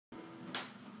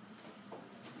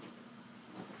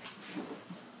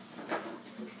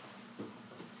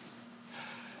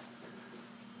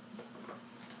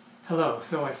Hello,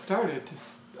 so I started to...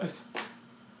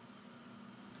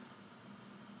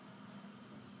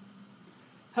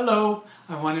 Hello,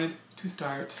 I wanted to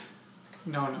start...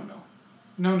 No.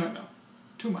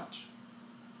 Too much.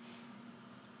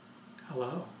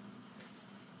 Hello.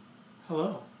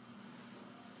 Hello.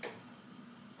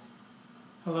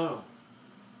 Hello.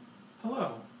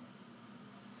 Hello.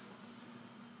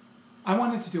 I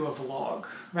wanted to do a vlog,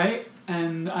 right?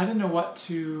 And I didn't know what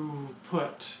to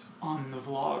put on the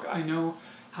vlog. I know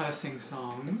how to sing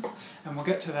songs, and we'll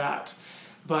get to that.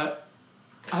 But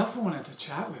I also wanted to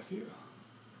chat with you.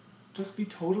 Just be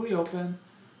totally open.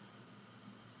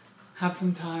 Have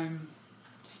some time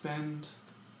spend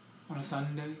on a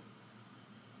Sunday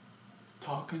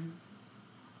talking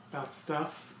about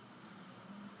stuff.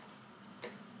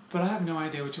 But I have no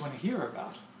idea what you want to hear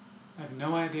about. I have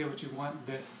no idea what you want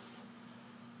this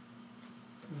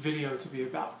video to be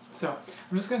about. So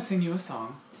I'm just going to sing you a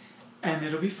song, and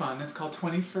it'll be fun. It's called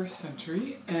 21st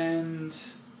Century, and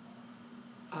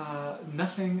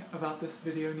nothing about this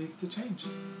video needs to change.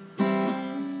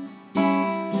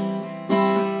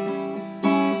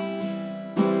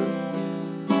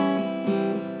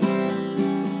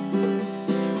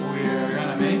 We're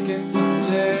gonna make it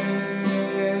someday.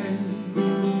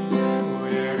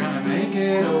 We're gonna make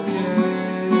it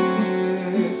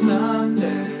okay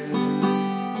someday.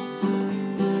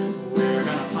 We're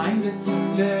gonna find it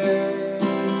someday.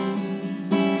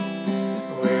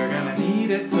 We're gonna need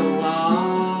it to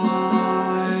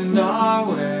wind our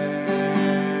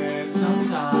way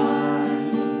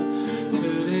sometime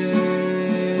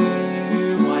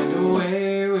today. Wind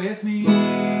away with me.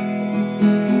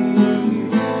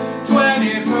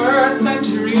 21st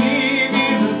century,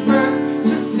 be the first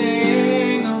to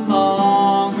sing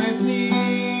along with me.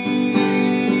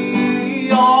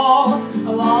 All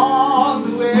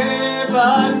along the way,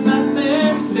 but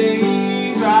nothing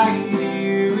stays right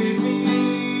here with me.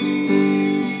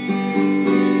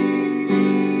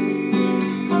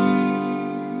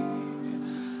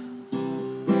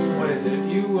 What is it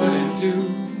you wouldn't do?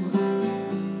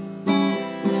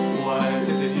 What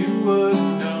is it you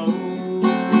wouldn't know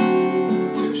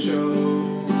to show?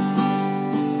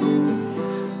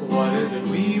 What is it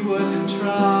we wouldn't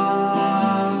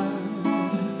try?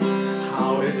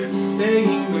 How is it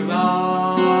saying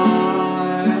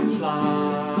goodbye and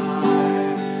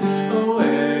fly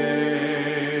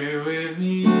away with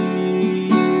me?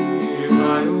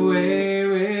 Fly away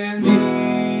with me.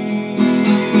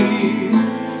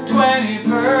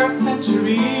 21st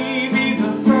century, be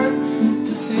the first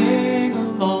to sing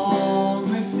along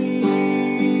with me.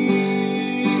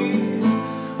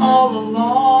 All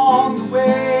along the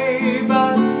way,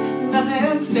 but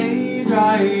nothing stays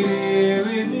right here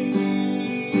with me.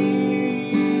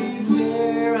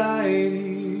 Stay right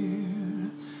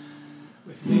here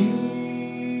with me.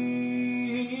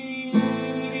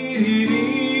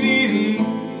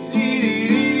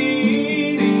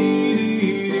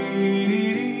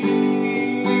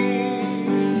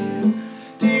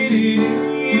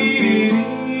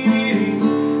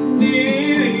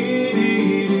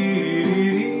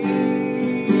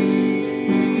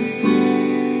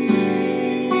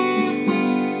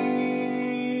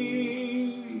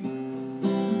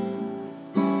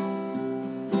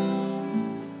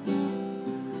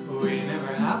 We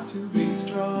never have to be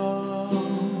strong.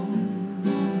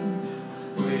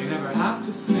 We never have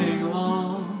to sing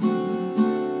along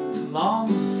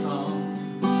the song.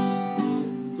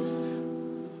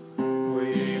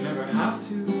 We never have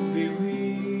to be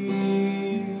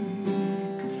weak.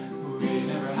 We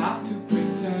never have to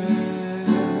pretend.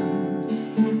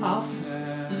 I'll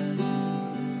send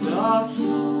a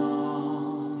song.